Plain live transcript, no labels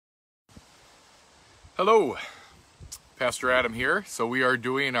Hello, Pastor Adam here. So we are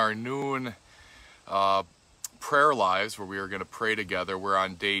doing our noon prayer lives where we are going to pray together. We're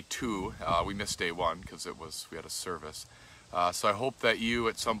on day 2. We missed day 1 because we had a service. So I hope that you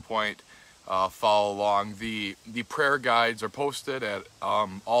at some point follow along. The prayer guides are posted at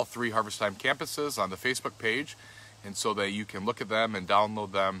all 3 Harvest Time campuses on the Facebook page, and so that you can look at them and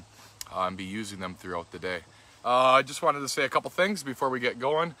download them and be using them throughout the day. I just wanted to say a couple things before we get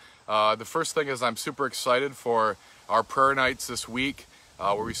going. The first thing is I'm super excited for our prayer nights this week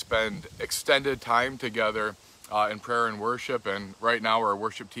where we spend extended time together in prayer and worship. And right now our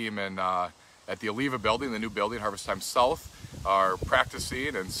worship team at the Oliva building, the new building, Harvest Time South, are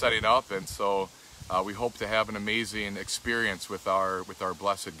practicing and setting up. And so we hope to have an amazing experience with our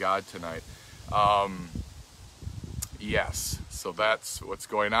blessed God tonight. Yes, so that's what's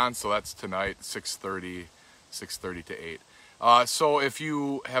going on. So that's tonight, 6:30 to 8. So if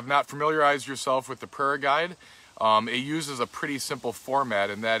you have not familiarized yourself with the prayer guide, it uses a pretty simple format,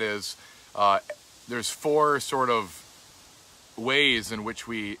 and that is there's 4 sort of ways in which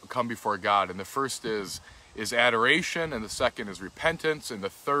we come before God. And the first is adoration, and the second is repentance, and the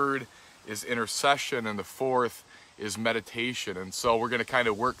third is intercession, and the fourth is meditation. And so we're going to kind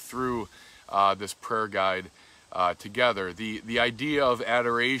of work through this prayer guide together. The idea of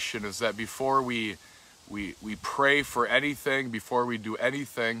adoration is that before we pray for anything, before we do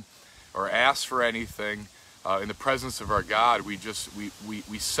anything or ask for anything in the presence of our God, we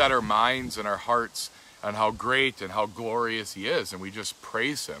set our minds and our hearts on how great and how glorious He is, and we just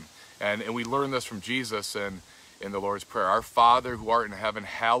praise Him. And we learn this from Jesus in the Lord's Prayer. Our Father who art in heaven,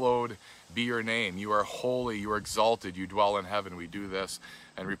 hallowed be your name. You are holy, you are exalted, you dwell in heaven. We do this.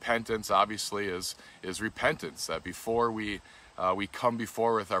 And repentance obviously is repentance, that before we come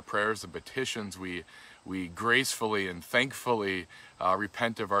before with our prayers and petitions, we gracefully and thankfully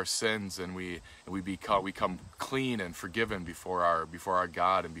repent of our sins, and we become clean and forgiven before our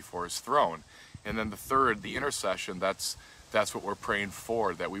God and before His throne. And then the third, the intercession, that's what we're praying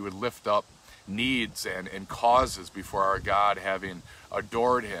for, that we would lift up needs and causes before our God, having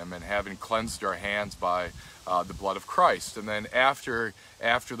adored Him and having cleansed our hands by the blood of Christ. And then after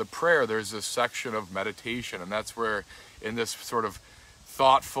the prayer, there's this section of meditation, and that's where, in this sort of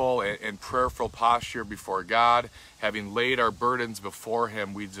thoughtful and prayerful posture before God, having laid our burdens before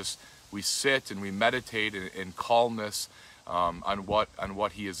Him, we sit and we meditate in calmness on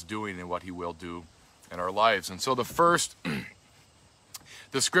what He is doing and what He will do in our lives. And so the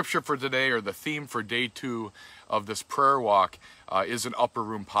scripture for today, or the theme for day 2 of this prayer walk, is an upper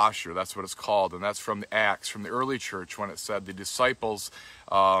room posture. That's what it's called, and that's from the Acts, from the early church, when it said the disciples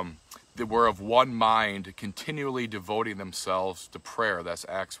that were of one mind, continually devoting themselves to prayer. That's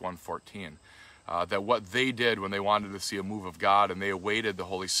Acts 1:14. That what they did when they wanted to see a move of God and they awaited the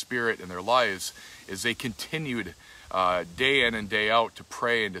Holy Spirit in their lives is they continued day in and day out to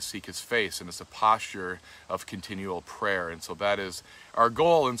pray and to seek His face, and it's a posture of continual prayer. And so that is our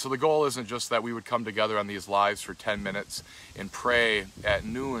goal. And so the goal isn't just that we would come together on these lives for 10 minutes and pray at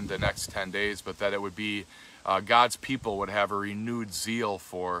noon the next 10 days, but that it would be God's people would have a renewed zeal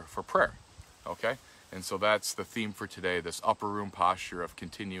for prayer. Okay? And so that's the theme for today, this upper room posture of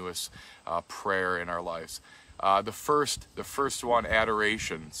continuous prayer in our lives. The first one,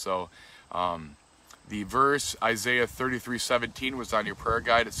 adoration. So the verse, Isaiah 33:17, was on your prayer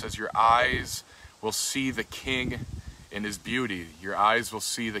guide. It says, your eyes will see the King in His beauty. Your eyes will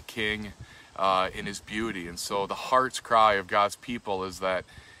see the King in His beauty. And so the heart's cry of God's people is that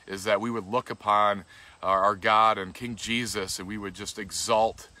we would look upon our God and King Jesus, and we would just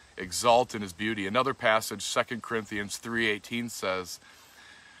exalt in His beauty. Another passage, 2 Corinthians 3:18, says,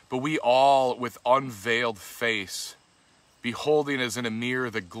 but we all with unveiled face, beholding as in a mirror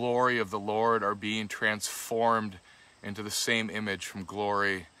the glory of the Lord, are being transformed into the same image from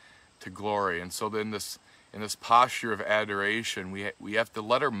glory to glory. And so then in this posture of adoration, we have to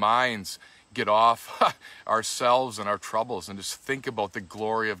let our minds get off ourselves and our troubles and just think about the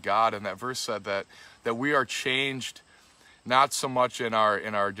glory of God. And that verse said that we are changed not so much in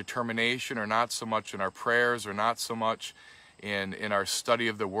our determination, or not so much in our prayers, or not so much in our study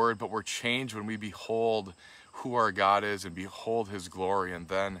of the Word, but we're changed when we behold who our God is and behold His glory, and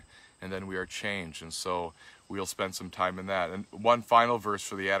then we are changed. And so we'll spend some time in that. And one final verse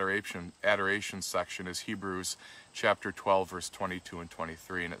for the adoration section is Hebrews chapter 12, verse 22 and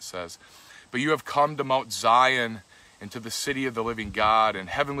 23, and it says, but you have come to Mount Zion, and to the city of the living God, and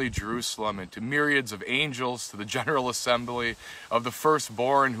heavenly Jerusalem, and to myriads of angels, to the general assembly of the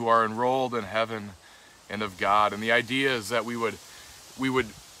firstborn who are enrolled in heaven and of God. And the idea is that we would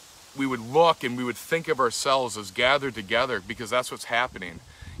look and we would think of ourselves as gathered together, because that's what's happening.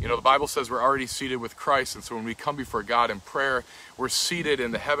 You know, the Bible says we're already seated with Christ, and so when we come before God in prayer, we're seated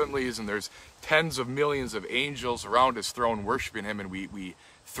in the heavenlies, and there's tens of millions of angels around his throne worshiping him, and we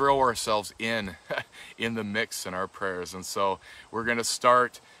throw ourselves in the mix in our prayers. And so we're going to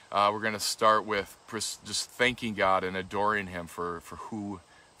start with just thanking God and adoring him for who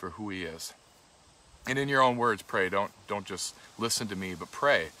he is. And in your own words, pray. Don't just listen to me, but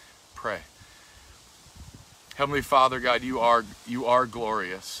pray. Heavenly Father, God, you are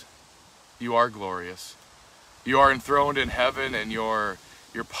glorious. You are glorious. You are enthroned in heaven, and your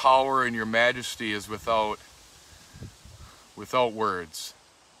power and your majesty is without words.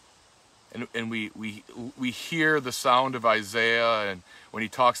 And we hear the sound of Isaiah, and when he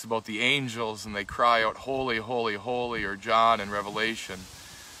talks about the angels and they cry out, holy, holy, holy, or John in Revelation,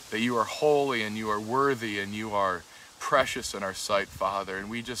 that you are holy and you are worthy and you are precious in our sight, Father. And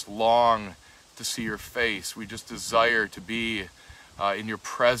we just long to see your face. We just desire to be in your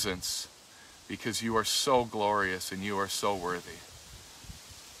presence, because you are so glorious and you are so worthy.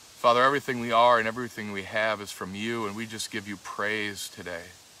 Father, everything we are and everything we have is from you, and we just give you praise today.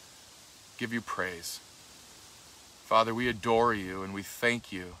 Give you praise. Father, we adore you and we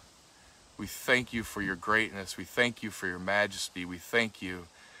thank you. We thank you for your greatness. We thank you for your majesty. We thank you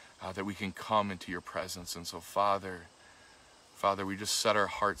that we can come into your presence. And so, Father, we just set our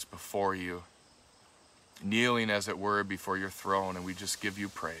hearts before you, kneeling as it were before your throne, and we just give you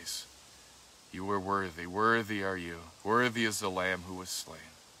praise. You are worthy. Worthy are you. Worthy is the Lamb who was slain.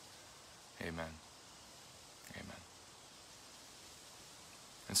 Amen. Amen.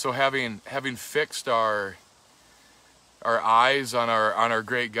 And so having fixed our eyes on our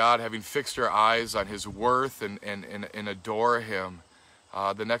great God, having fixed our eyes on his worth and adore him,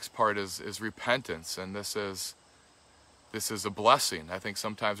 the next part is repentance. And this is a blessing. I think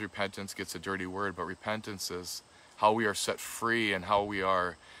sometimes repentance gets a dirty word, but repentance is how we are set free and how we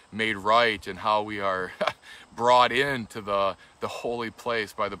are made right and how we are brought into the holy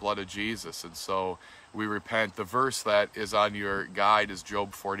place by the blood of Jesus. And so we repent. The verse that is on your guide is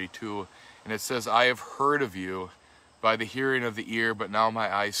Job 42, and it says, I have heard of you by the hearing of the ear, but now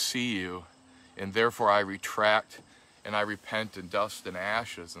my eyes see you, and therefore I retract and I repent in dust and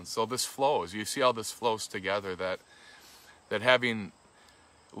ashes. And so this flows. You see how this flows together, that having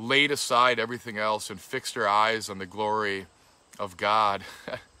laid aside everything else and fixed our eyes on the glory of God,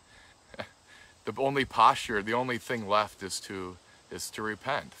 the only posture, the only thing left is to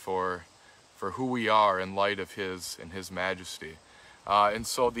repent for who we are in light of his majesty. And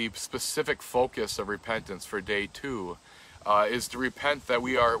so the specific focus of repentance for day 2 is to repent that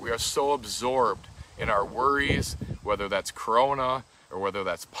we are so absorbed in our worries, whether that's corona or whether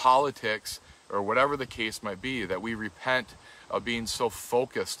that's politics or whatever the case might be, that we repent of being so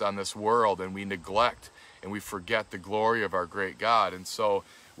focused on this world and we neglect and we forget the glory of our great God. And so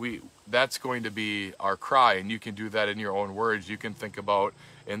that's going to be our cry, and you can do that in your own words. You can think about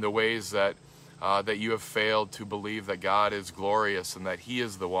in the ways that you have failed to believe that God is glorious and that he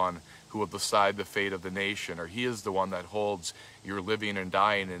is the one who will decide the fate of the nation, or he is the one that holds your living and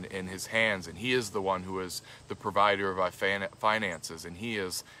dying in his hands, and he is the one who is the provider of our finances, and he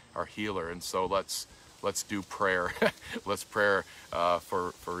is our healer. And so let's do prayer. Let's pray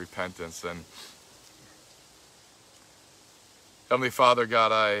for repentance. And Heavenly Father,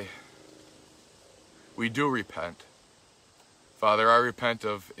 God, we do repent. Father, I repent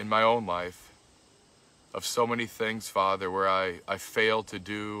in my own life of so many things, Father, where I fail to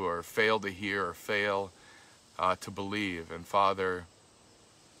do or fail to hear or fail to believe. And Father,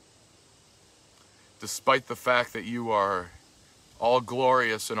 despite the fact that you are all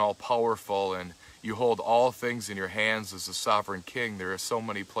glorious and all powerful and you hold all things in your hands as a sovereign king, there are so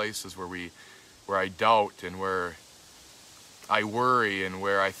many places where I doubt and where I worry and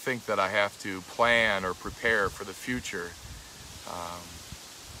where I think that I have to plan or prepare for the future,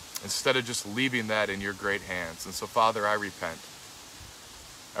 instead of just leaving that in your great hands. And so, Father, I repent.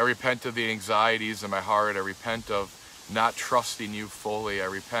 I repent of the anxieties in my heart. I repent of not trusting you fully. I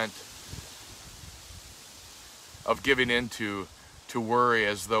repent of giving in to worry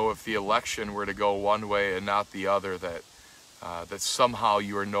as though if the election were to go one way and not the other, that somehow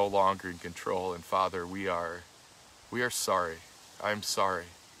you are no longer in control. And Father, we are sorry. I'm sorry.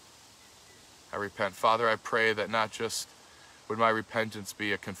 I repent. Father, I pray that not just would my repentance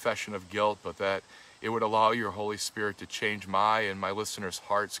be a confession of guilt, but that it would allow your Holy Spirit to change my and my listeners'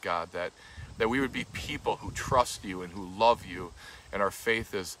 hearts, God, that we would be people who trust you and who love you, and our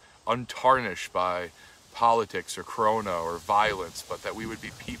faith is untarnished by politics or corona or violence, but that we would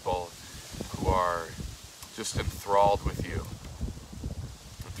be people who are just enthralled with you.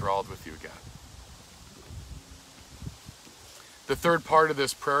 Enthralled with you, God. The third part of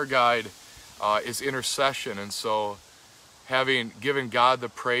this prayer guide is intercession. And so having given God the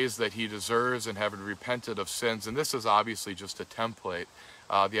praise that he deserves and having repented of sins, and this is obviously just a template,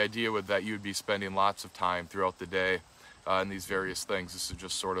 the idea would that you'd be spending lots of time throughout the day in these various things. This is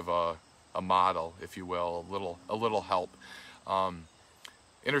just sort of a model, if you will, a little help.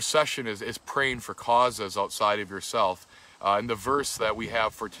 Intercession is praying for causes outside of yourself. And the verse that we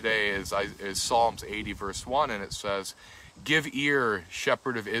have for today is Psalms 80 verse 1, and it says, "Give ear,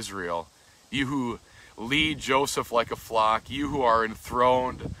 shepherd of Israel, you who lead Joseph like a flock, you who are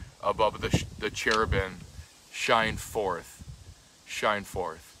enthroned above the cherubim, shine forth." Shine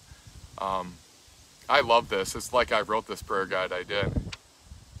forth. I love this. It's like I wrote this prayer guide. I did.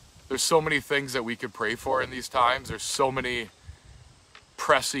 There's so many things that we could pray for in these times. There's so many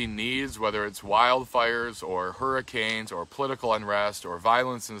pressing needs, whether it's wildfires or hurricanes or political unrest or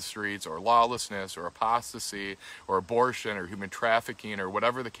violence in the streets or lawlessness or apostasy or abortion or human trafficking or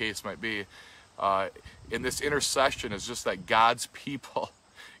whatever the case might be. In this intercession is just that God's people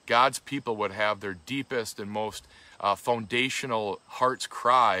would have their deepest and most foundational heart's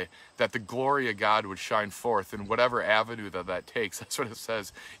cry that the glory of God would shine forth in whatever avenue that takes. That's what it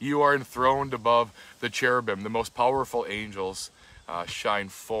says. You are enthroned above the cherubim, the most powerful angels shine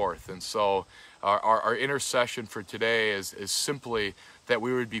forth. And so our intercession for today is simply that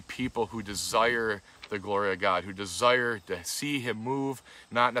we would be people who desire the glory of God, who desire to see him move,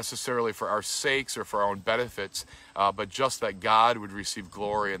 not necessarily for our sakes or for our own benefits, but just that God would receive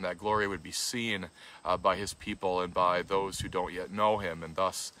glory, and that glory would be seen by his people and by those who don't yet know him, and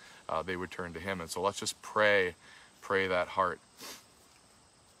thus they would turn to him. And so let's just pray that heart.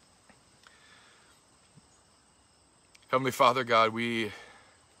 Heavenly Father God, we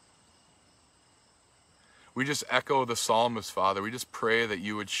just echo the psalmist, Father. We just pray that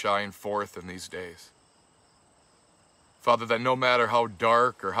you would shine forth in these days. Father, that no matter how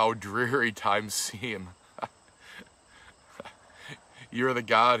dark or how dreary times seem, you're the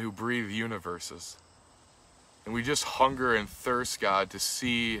God who breathed universes. And we just hunger and thirst, God, to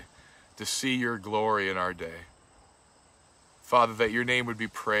see your glory in our day. Father, that your name would be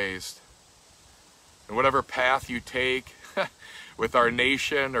praised. And whatever path you take with our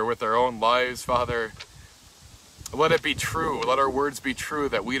nation or with our own lives, Father, let it be true. Let our words be true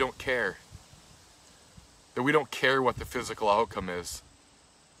that we don't care. That we don't care what the physical outcome is.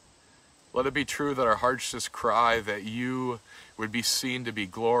 Let it be true that our hearts just cry that you would be seen to be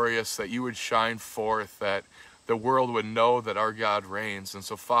glorious, that you would shine forth, that the world would know that our God reigns. And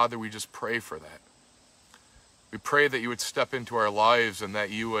so, Father, we just pray for that. We pray that you would step into our lives and that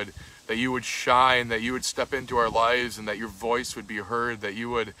you would shine, that you would step into our lives and that your voice would be heard, that you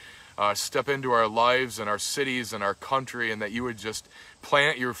would step into our lives and our cities and our country, and that you would just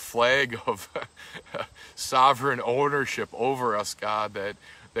plant your flag of sovereign ownership over us, God, that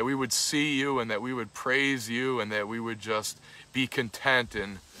we would see you and that we would praise you and that we would just be content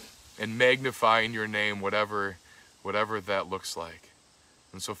in magnifying your name, whatever that looks like.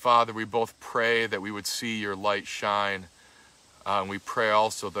 And so, Father, we both pray that we would see your light shine, and we pray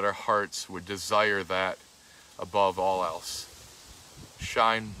also that our hearts would desire that above all else.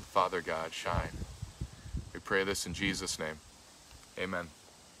 Shine, Father God, shine. We pray this in Jesus' name. Amen.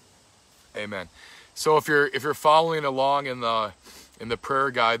 Amen. So if you're following along in the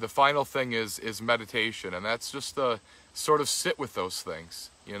prayer guide, the final thing is meditation, and that's just to sort of sit with those things.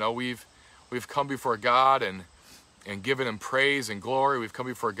 You know, we've come before God and given him praise and glory. We've come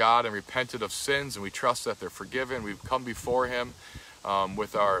before God and repented of sins, and we trust that they're forgiven. We've come before him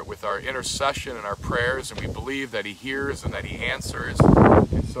with our intercession and our prayers, and we believe that he hears and that he answers.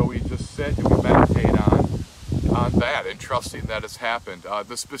 And so we just sit and we meditate on that and trusting that it's happened.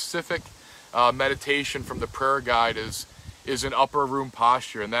 The specific meditation from the prayer guide is an upper room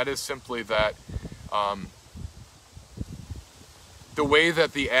posture, and that is simply that the way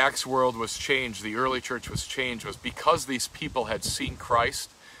that the Acts world was changed, the early church was changed, was because these people had seen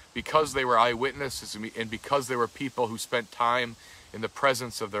Christ, because they were eyewitnesses, and because they were people who spent time in the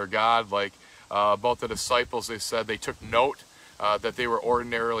presence of their God. Like about the disciples, they said they took note that they were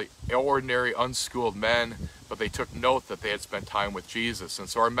ordinary, unschooled men, but they took note that they had spent time with Jesus. And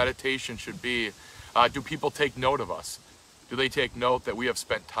so our meditation should be, do people take note of us? Do they take note that we have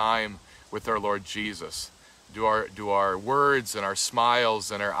spent time with our Lord Jesus? Do our words and our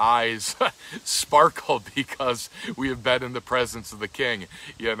smiles and our eyes sparkle because we have been in the presence of the King?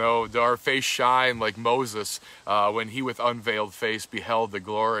 You know, do our face shine like Moses when he with unveiled face beheld the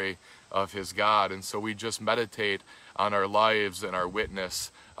glory of his God? And so we just meditate on our lives and our witness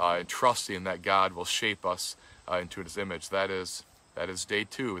and trusting that God will shape us into his image. That is That is day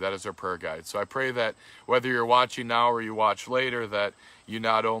 2. That is our prayer guide. So I pray that whether you're watching now or you watch later, that you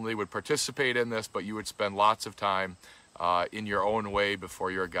not only would participate in this, but you would spend lots of time in your own way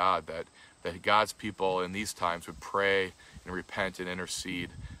before your God, that God's people in these times would pray and repent and intercede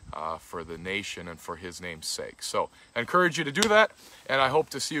for the nation and for his name's sake. So I encourage you to do that, and I hope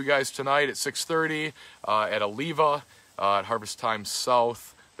to see you guys tonight at 6:30 at Oliva at Harvest Time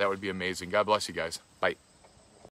South. That would be amazing. God bless you guys.